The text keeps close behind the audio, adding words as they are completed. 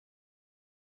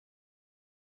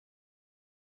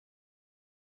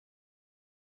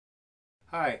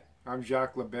Hi, I'm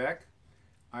Jacques Lebec.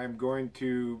 I'm going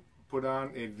to put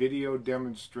on a video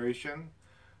demonstration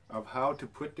of how to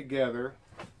put together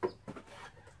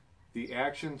the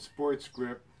Action Sports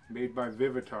Grip made by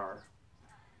Vivitar.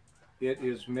 It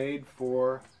is made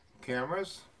for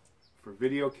cameras, for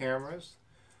video cameras,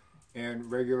 and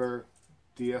regular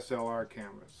DSLR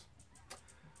cameras.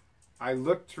 I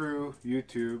looked through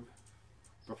YouTube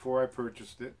before I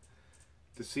purchased it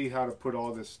to see how to put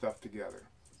all this stuff together.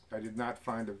 I did not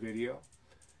find a video,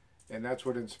 and that's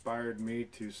what inspired me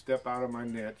to step out of my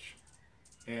niche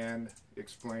and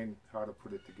explain how to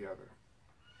put it together.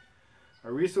 I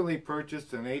recently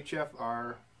purchased an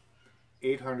HF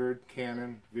R800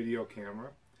 Canon video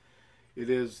camera. It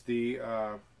is the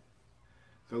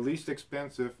least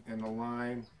expensive in the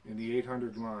line, in the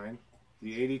 800 line.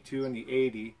 The 82 and the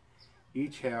 80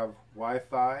 each have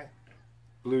Wi-Fi,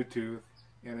 Bluetooth,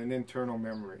 and an internal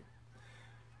memory.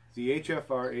 The HF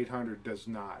R800 does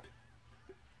not.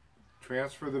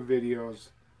 Transfer the videos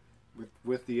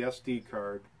with the SD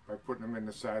card by putting them in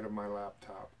the side of my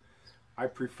laptop. I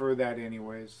prefer that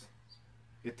anyways.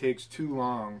 It takes too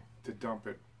long to dump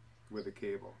it with a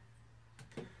cable.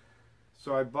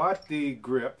 So I bought the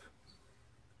grip,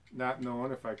 not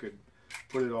knowing if I could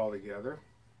put it all together.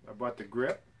 I bought the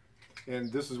grip,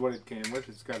 and this is what it came with.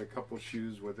 It's got a couple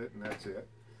shoes with it, and that's it.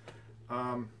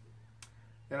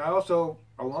 And I also,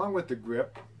 along with the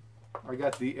grip, I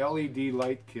got the LED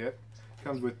light kit. It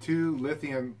comes with 2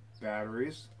 lithium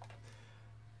batteries,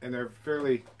 and they're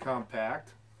fairly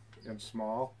compact and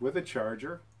small with a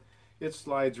charger. It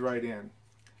slides right in.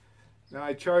 Now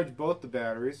I charged both the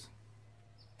batteries.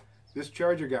 This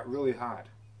charger got really hot,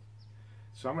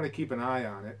 so I'm going to keep an eye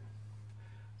on it.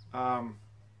 I'm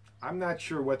not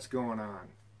sure what's going on.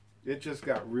 It just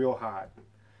got real hot.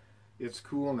 It's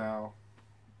cool now.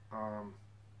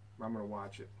 I'm going to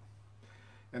watch it.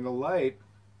 And the light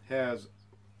has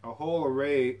a whole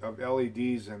array of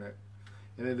LEDs in it,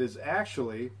 and it is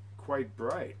actually quite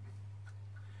bright.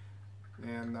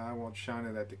 And I won't shine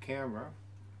it at the camera,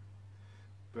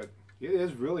 but it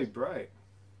is really bright.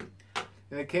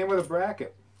 And it came with a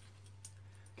bracket.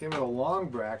 It came with a long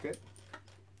bracket.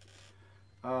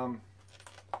 And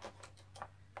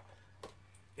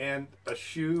a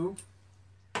shoe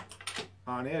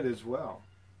on it as well.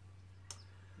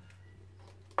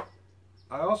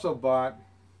 I also bought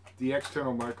the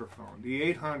external microphone. The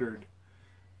 800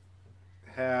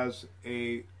 has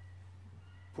a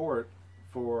port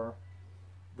for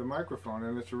the microphone,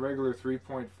 and it's a regular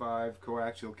 3.5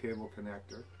 coaxial cable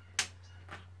connector,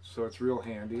 so it's real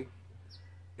handy.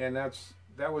 And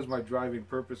that was my driving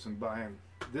purpose in buying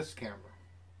this camera.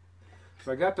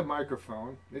 So I got the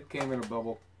microphone. It came in a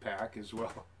bubble pack as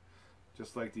well,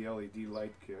 just like the LED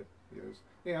light kit is.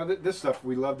 You know, this stuff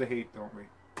we love to hate, don't we?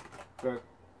 But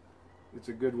it's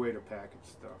a good way to package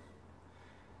stuff.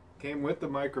 Came with the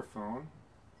microphone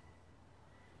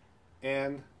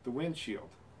and the windshield.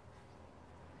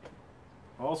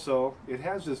 Also, it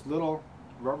has this little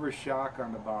rubber shock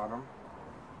on the bottom,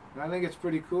 and I think it's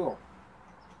pretty cool.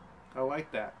 I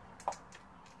like that.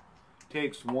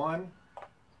 Takes one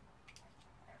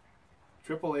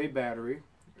AAA battery.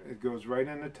 It goes right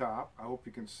in the top. I hope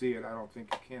you can see it. I don't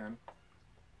think you can.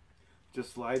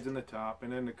 Just slides in the top,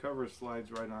 and then the cover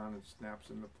slides right on and snaps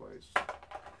into place.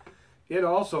 It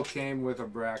also came with a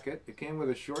bracket. It came with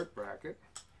a short bracket,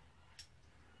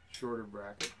 shorter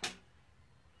bracket.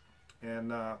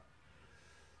 And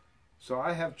so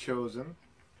I have chosen,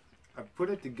 I've put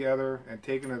it together and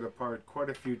taken it apart quite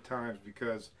a few times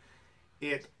because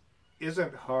it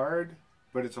isn't hard,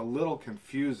 but it's a little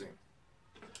confusing.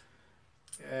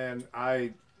 And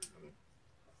I'm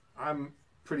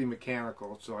pretty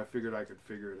mechanical, so I figured I could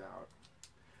figure it out.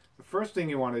 The first thing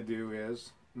you want to do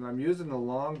is, and I'm using the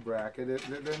long bracket,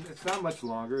 it's not much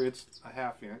longer, it's a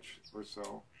 ½ inch or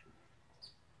so.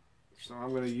 So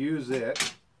I'm going to use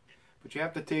it, but you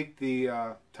have to take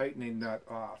the tightening nut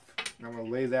off. And I'm going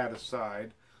to lay that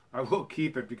aside. I will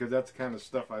keep it because that's the kind of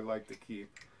stuff I like to keep.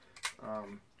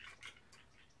 And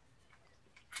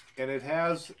it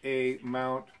has a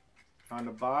mount on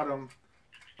the bottom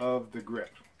of the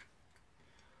grip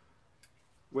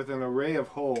with an array of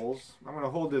holes. I'm going to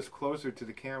hold this closer to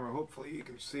the camera. Hopefully you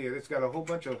can see it. It's got a whole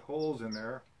bunch of holes in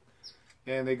there,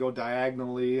 and they go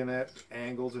diagonally and at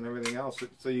angles and everything else.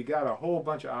 So you got a whole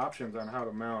bunch of options on how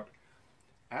to mount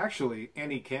actually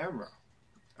any camera.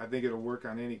 I think it'll work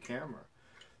on any camera.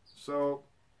 So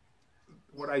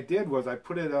what I did was I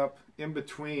put it up in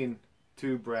between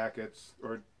 2 brackets,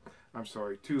 or I'm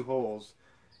sorry, 2 holes,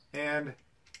 and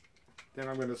then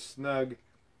I'm going to snug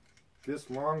this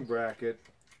long bracket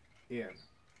in.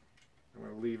 I'm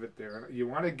going to leave it there. You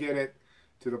want to get it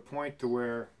to the point to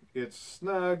where it's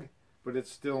snug, but it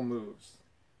still moves.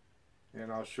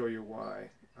 And I'll show you why.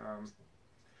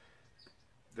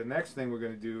 The next thing we're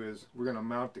going to do is we're going to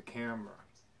mount the camera.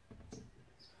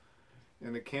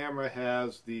 And the camera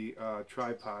has the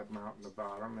tripod mount in the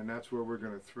bottom, and that's where we're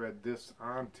going to thread this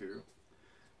onto.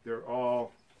 They're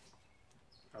all,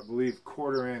 I believe,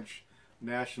 1/4 inch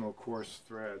national coarse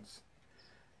threads.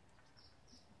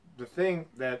 The thing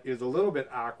that is a little bit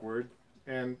awkward,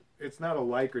 and it's not a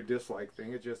like or dislike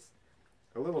thing, it's just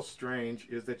a little strange,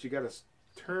 is that you got to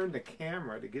turn the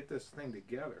camera to get this thing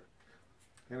together.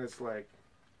 And it's like,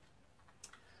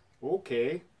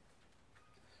 okay,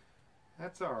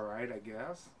 that's alright, I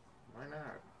guess. Why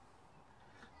not?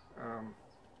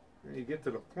 Then you get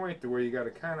to the point to where you got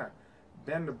to kind of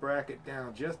bend the bracket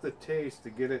down just a taste to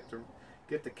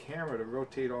get the camera to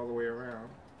rotate all the way around.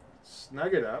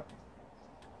 Snug it up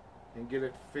and get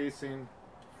it facing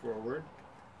forward.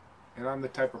 And I'm the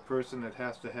type of person that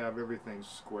has to have everything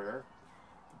square.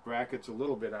 The bracket's a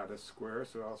little bit out of square,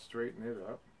 so I'll straighten it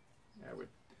up.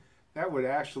 That would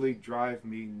actually drive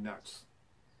me nuts.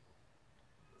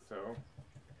 So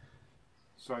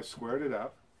I squared it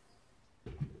up.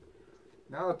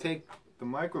 Now I'll take the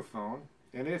microphone,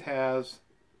 and it has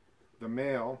the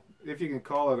male, if you can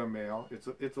call it a male.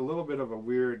 It's a little bit of a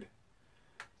weird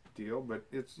deal, but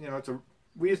it's, you know,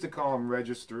 we used to call them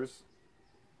registers.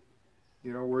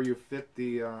 You know, where you fit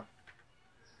the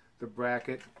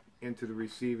bracket into the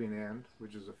receiving end,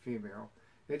 which is a female.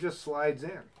 It just slides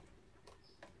in.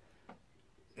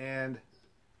 And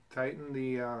tighten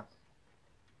the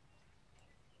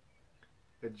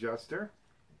adjuster.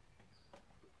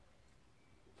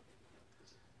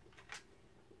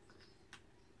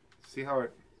 See how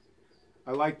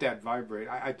I like that vibrate.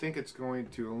 I think it's going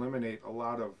to eliminate a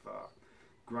lot of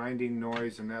grinding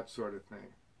noise and that sort of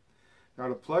thing. Now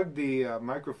to plug the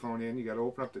microphone in, you got to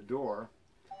open up the door.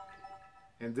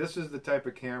 And this is the type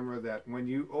of camera that when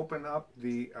you open up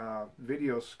the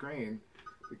video screen,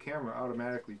 the camera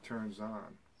automatically turns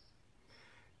on.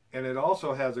 And it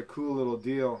also has a cool little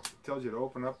deal. It tells you to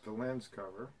open up the lens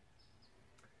cover.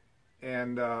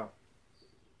 And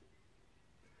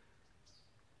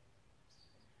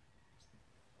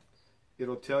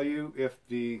it'll tell you if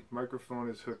the microphone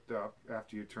is hooked up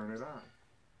after you turn it on.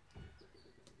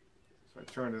 So I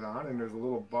turn it on, and there's a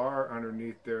little bar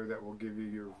underneath there that will give you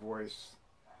your voice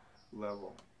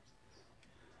level.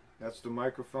 That's the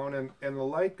microphone, and the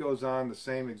light goes on the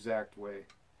same exact way.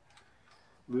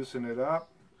 Loosen it up,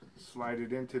 slide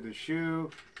it into the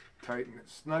shoe, tighten it,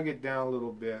 snug it down a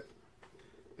little bit,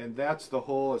 and that's the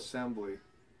whole assembly.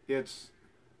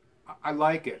 I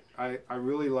like it. I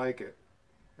really like it.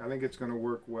 I think it's going to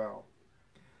work well.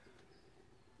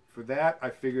 For that, I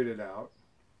figured it out.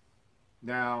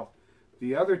 Now,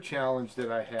 the other challenge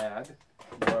that I had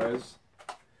was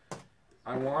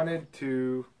I wanted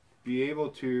to be able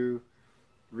to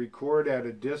record at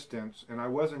a distance, and I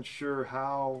wasn't sure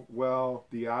how well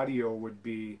the audio would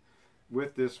be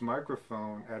with this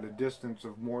microphone at a distance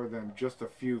of more than just a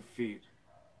few feet.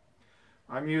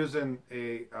 I'm using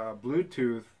a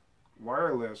Bluetooth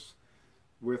wireless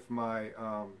with my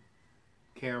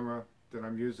camera that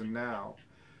I'm using now.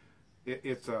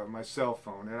 It's my cell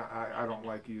phone, and I don't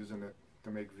like using it to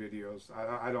make videos.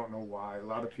 I don't know why. A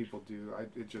lot of people do.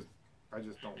 I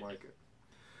just don't like it.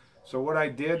 So what I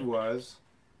did was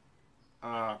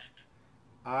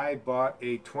I bought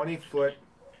a 20-foot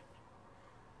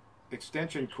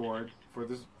extension cord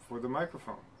for the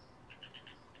microphone,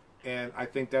 and I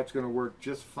think that's going to work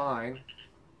just fine.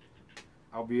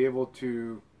 I'll be able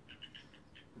to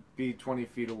be 20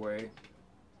 feet away,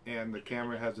 and the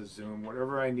camera has a zoom.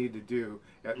 Whatever I need to do,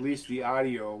 at least the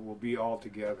audio will be all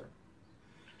together.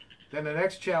 Then the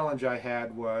next challenge I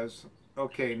had was,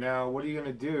 okay, now what are you going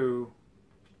to do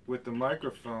with the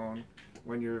microphone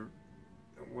when you're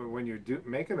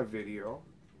making a video?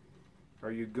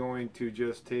 Are you going to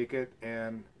just take it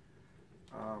and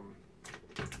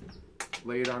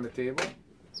lay it on the table?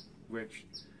 Which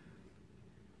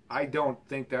I don't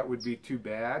think that would be too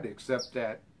bad, except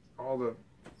that all the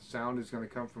sound is going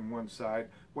to come from one side.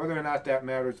 Whether or not that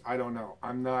matters, I don't know.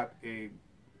 I'm not a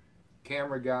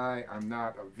camera guy, I'm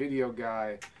not a video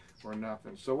guy or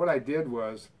nothing. So what I did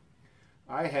was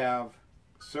I have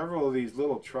several of these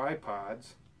little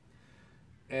tripods,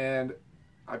 and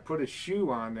I put a shoe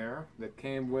on there that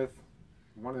came with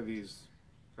one of these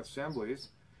assemblies,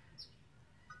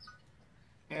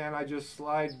 and I just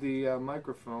slide the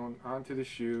microphone onto the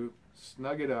shoe,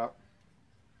 snug it up,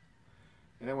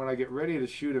 and then when I get ready to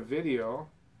shoot a video,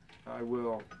 I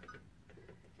will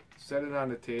set it on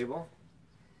the table,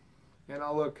 and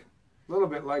I'll look A little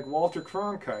bit like Walter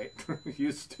Cronkite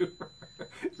used to.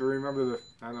 If you remember the,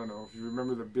 I don't know, if you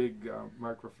remember the big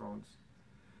microphones.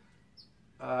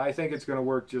 I think it's going to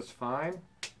work just fine.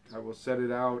 I will set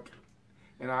it out.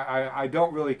 And I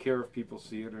don't really care if people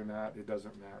see it or not. It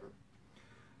doesn't matter.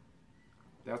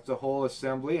 That's the whole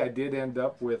assembly. I did end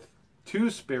up with 2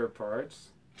 spare parts.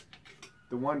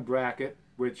 The one bracket,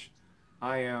 which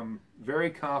I am very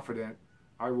confident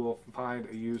I will find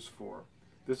a use for.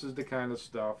 This is the kind of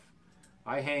stuff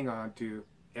I hang on to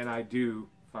and I do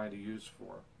find a use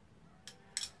for.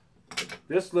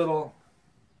 This little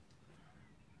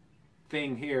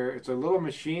thing here, it's a little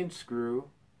machine screw.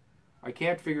 I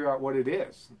can't figure out what it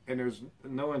is, and there's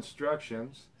no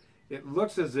instructions. It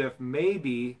looks as if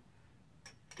maybe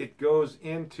it goes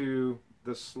into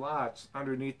the slots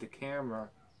underneath the camera,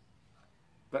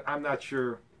 but I'm not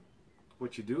sure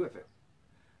what you do with it.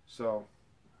 So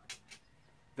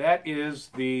that is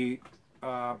the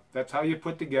that's how you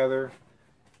put together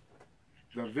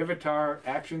the Vivitar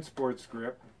Action Sports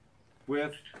Grip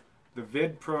with the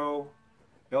Vid Pro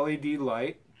LED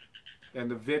Light and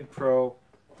the Vid Pro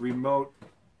remote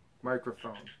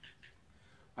microphone.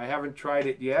 I haven't tried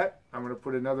it yet. I'm going to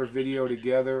put another video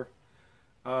together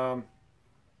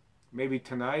maybe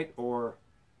tonight or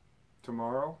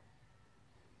tomorrow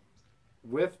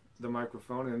with the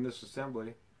microphone and this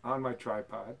assembly on my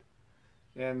tripod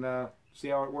and see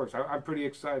how it works. I'm pretty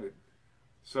excited.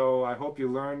 So I hope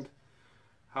you learned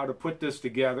how to put this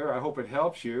together. I hope it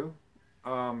helps you.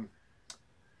 So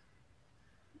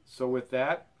with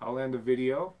that, I'll end the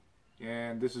video.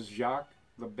 And this is Jacques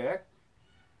Lebec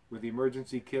with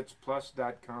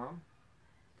EmergencyKitsPlus.com.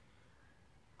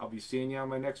 I'll be seeing you on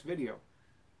my next video.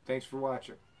 Thanks for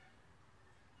watching.